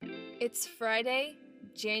It's Friday,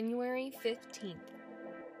 January 15th.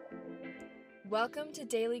 Welcome to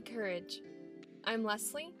Daily Courage. I'm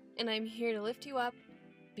Leslie, and I'm here to lift you up,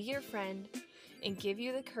 be your friend, and give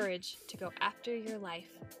you the courage to go after your life.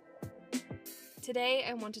 Today,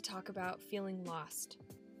 I want to talk about feeling lost.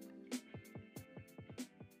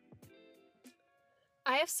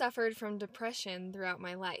 I have suffered from depression throughout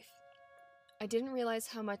my life. I didn't realize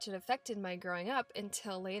how much it affected my growing up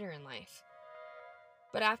until later in life.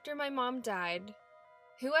 But after my mom died,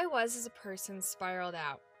 who I was as a person spiraled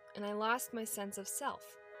out, and I lost my sense of self.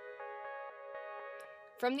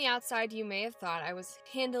 From the outside, you may have thought I was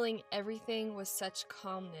handling everything with such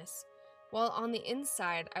calmness, while on the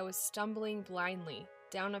inside, I was stumbling blindly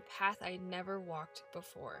down a path I'd never walked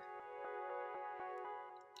before.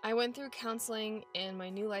 I went through counseling, and my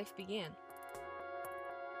new life began.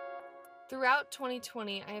 Throughout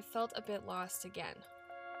 2020, I have felt a bit lost again.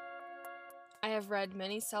 I have read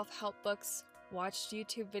many self-help books, watched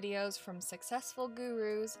YouTube videos from successful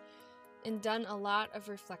gurus, and done a lot of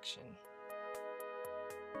reflection.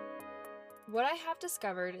 What I have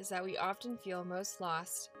discovered is that we often feel most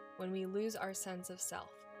lost when we lose our sense of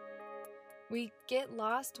self. We get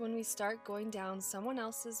lost when we start going down someone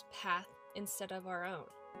else's path instead of our own.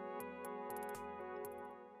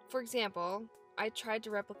 For example, I tried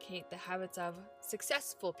to replicate the habits of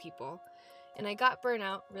successful people, and I got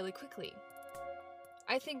burnout really quickly.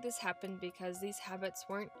 I think this happened because these habits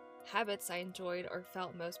weren't habits I enjoyed or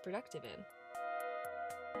felt most productive in.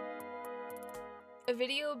 A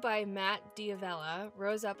video by Matt D'Avella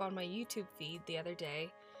rose up on my YouTube feed the other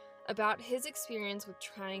day about his experience with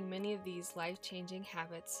trying many of these life-changing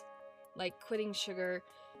habits, like quitting sugar,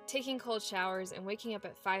 taking cold showers, and waking up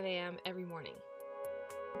at 5 a.m. every morning.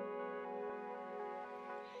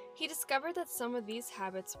 He discovered that some of these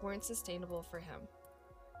habits weren't sustainable for him.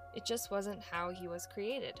 It just wasn't how he was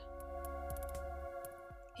created.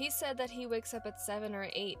 He said that he wakes up at 7 or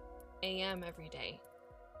 8 a.m. every day.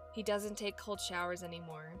 He doesn't take cold showers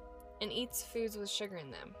anymore and eats foods with sugar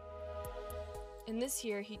in them. And this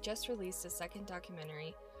year, he just released a second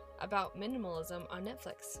documentary about minimalism on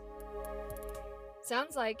Netflix.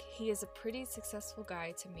 Sounds like he is a pretty successful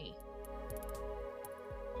guy to me.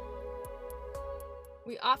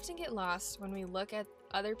 We often get lost when we look at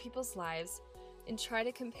other people's lives and try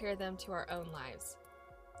to compare them to our own lives,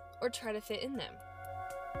 or try to fit in them.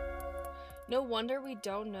 No wonder we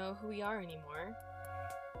don't know who we are anymore.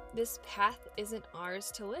 This path isn't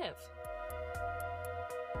ours to live.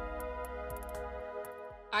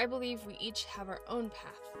 I believe we each have our own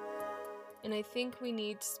path, and I think we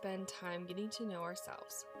need to spend time getting to know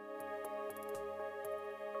ourselves.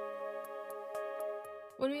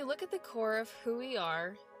 When we look at the core of who we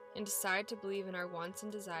are and decide to believe in our wants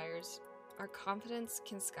and desires, our confidence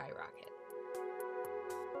can skyrocket.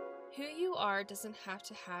 Who you are doesn't have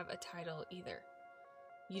to have a title either.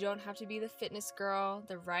 You don't have to be the fitness girl,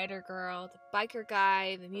 the writer girl, the biker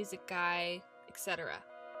guy, the music guy, etc.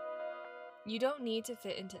 You don't need to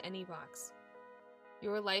fit into any box.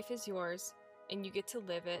 Your life is yours, and you get to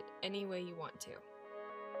live it any way you want to.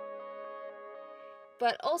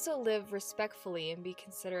 But also live respectfully and be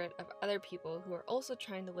considerate of other people who are also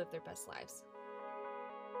trying to live their best lives.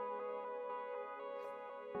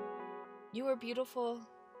 You are beautiful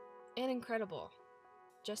and incredible,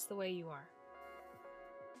 just the way you are.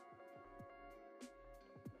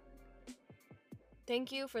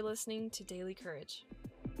 Thank you for listening to Daily Courage.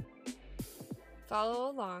 Follow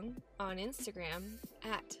along on Instagram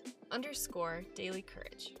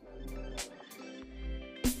 @_dailycourage.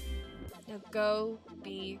 Now go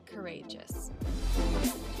be courageous.